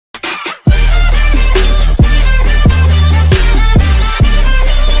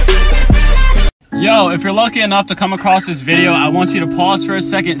Yo, if you're lucky enough to come across this video, I want you to pause for a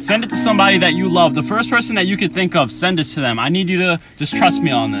second, send it to somebody that you love. The first person that you could think of, send this to them. I need you to just trust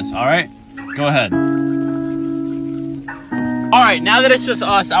me on this, all right? Go ahead. All right, now that it's just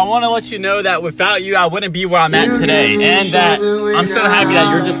us, I want to let you know that without you, I wouldn't be where I'm at today, and that I'm so happy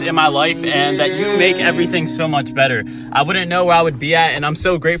that you're just in my life and that you make everything so much better. I wouldn't know where I would be at, and I'm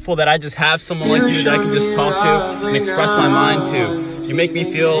so grateful that I just have someone like you that I can just talk to and express my mind to. You make me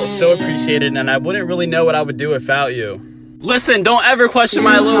feel so appreciated, and I wouldn't really know what I would do without you. Listen, don't ever question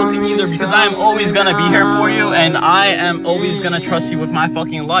my loyalty either, because I am always gonna be here for you, and I am always gonna trust you with my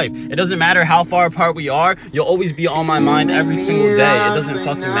fucking life. It doesn't matter how far apart we are, you'll always be on my mind every single day. It doesn't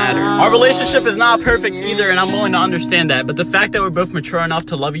fucking matter. Our relationship is not perfect either, and I'm willing to understand that, but the fact that we're both mature enough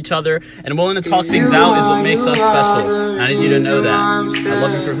to love each other and willing to talk things out is what makes us special. And I need you to know that. I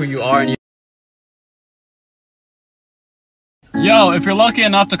love you for who you are, and Yo, if you're lucky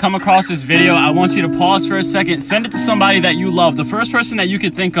enough to come across this video, I want you to pause for a second, send it to somebody that you love. The first person that you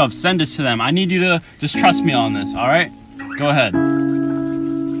could think of, send this to them. I need you to just trust me on this, all right? Go ahead.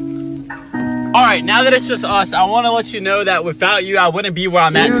 All right, now that it's just us, I want to let you know that without you, I wouldn't be where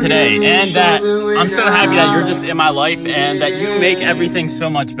I'm at today, and that I'm so happy that you're just in my life and that you make everything so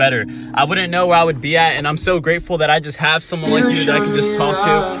much better. I wouldn't know where I would be at, and I'm so grateful that I just have someone like you that I can just talk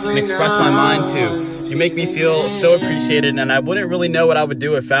to and express my mind to. You make me feel so appreciated, and I wouldn't really know what I would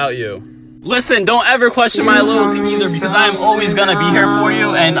do without you. Listen, don't ever question my loyalty either, because I am always gonna be here for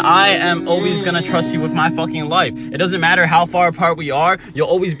you, and I am always gonna trust you with my fucking life. It doesn't matter how far apart we are, you'll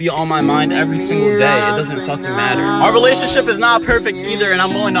always be on my mind every single day. It doesn't fucking matter. Our relationship is not perfect either, and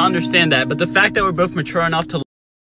I'm willing to understand that, but the fact that we're both mature enough to